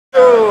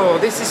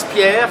this is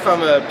Pierre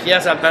from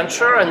Pierre's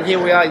Adventure, and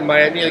here we are in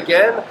Miami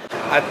again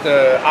at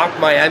Art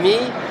Miami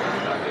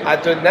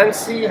at the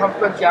Nancy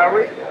Hoffman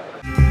Gallery.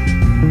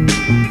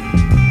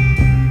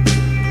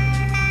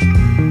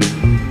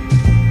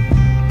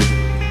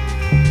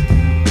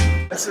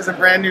 This is a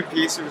brand new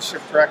piece. It was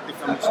shipped directly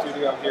from the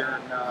studio here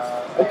in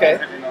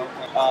Oakland.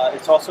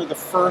 It's also the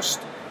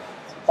first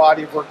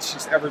body of work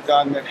she's ever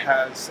done that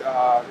has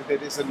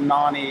that is a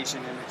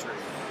non-Asian imagery.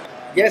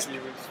 Yes,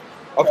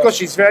 of course,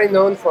 she's very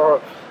known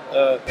for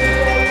the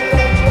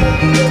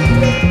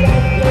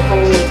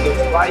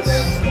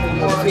rice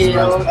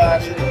field.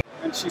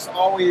 And she's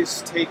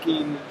always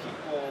taking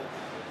people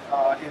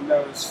in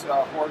those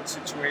horrid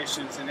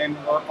situations and in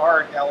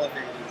art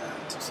elevating them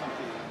to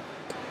something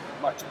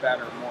much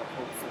better, more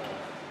hopeful.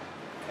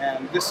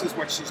 And this is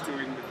what she's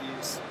doing with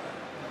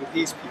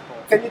these people.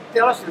 Can you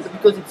tell us,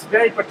 because it's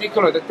very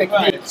particular, the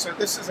technique? Right. So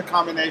this is a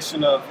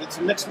combination of, it's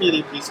a mixed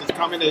media piece. It's a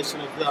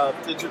combination of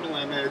digital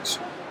image,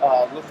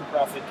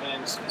 lithographic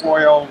inks,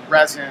 oil,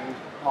 resin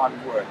on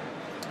wood.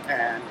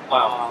 And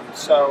wow.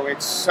 So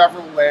it's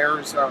several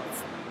layers of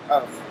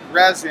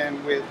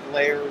resin with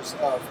layers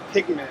of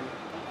pigment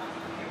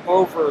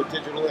over a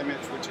digital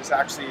image, which is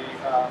actually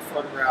a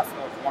photograph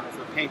of one of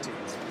her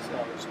paintings.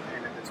 So she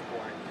painted this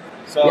boy.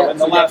 So yeah, and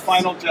the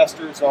final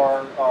gestures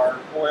are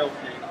oil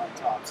paint on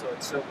top. So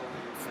it's silver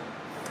leaf.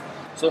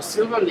 So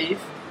silver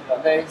leaf,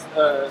 there is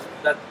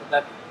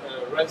that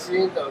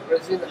resin,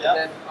 and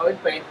then oil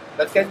paint.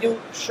 But can you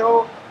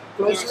show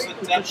closely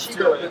to see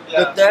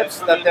the depth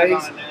so that there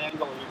is? On an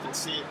angle, you can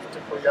see,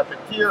 particularly up in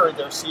here,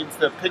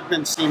 the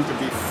pigments seem to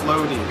be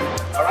floating.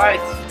 All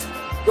right,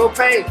 go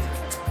paint.